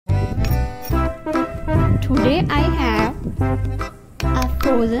Today I have a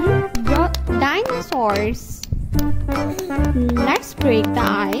frozen dinosaurs. Let's break the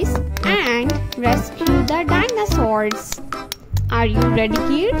ice and rescue the dinosaurs. Are you ready,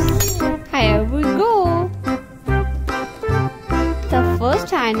 kids? Here we go. The first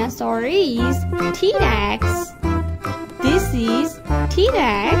dinosaur is T-Rex. This is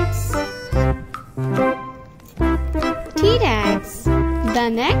T-Rex. T-Rex. The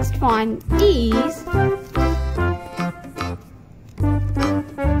next one is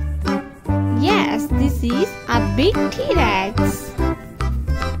this is a big T-Rex.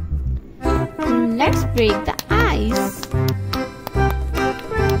 Let's break the ice.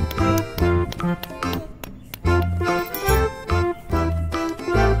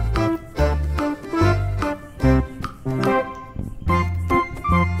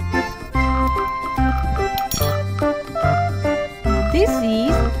 This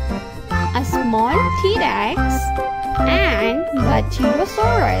is a small T-Rex and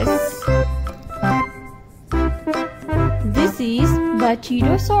Dinosaurs. This is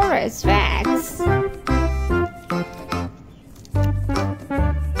Dinosaurus Rex.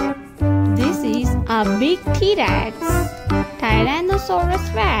 This is a big T-Rex,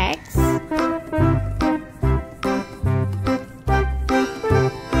 Tyrannosaurus Rex.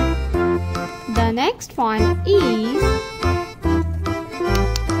 The next one is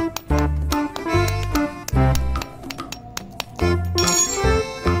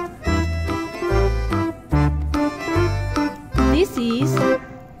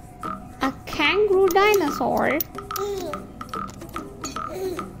a kangaroo dinosaur.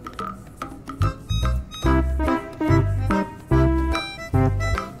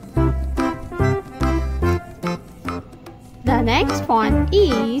 The next one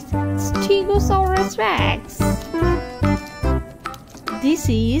is Stegosaurus Rex. This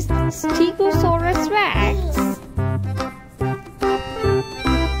is Stegosaurus Rex.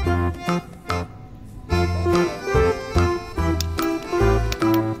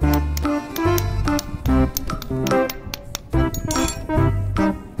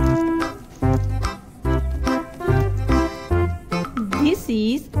 This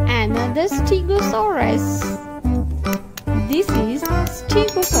is another Stegosaurus. This is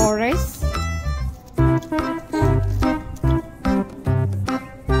Stegosaurus.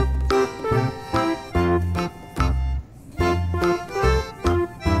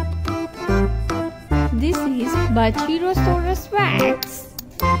 This is Dinosaurus Rex.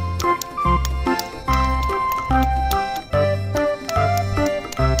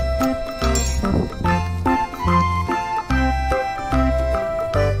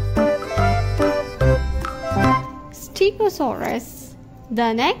 Stegosaurus.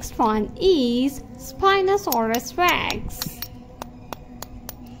 The next one is Spinosaurus Rex.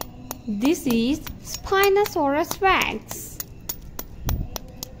 This is Spinosaurus Rex.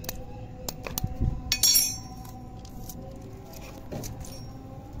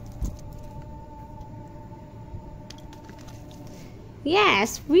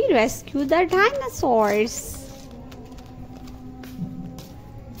 Yes, we rescued the dinosaurs.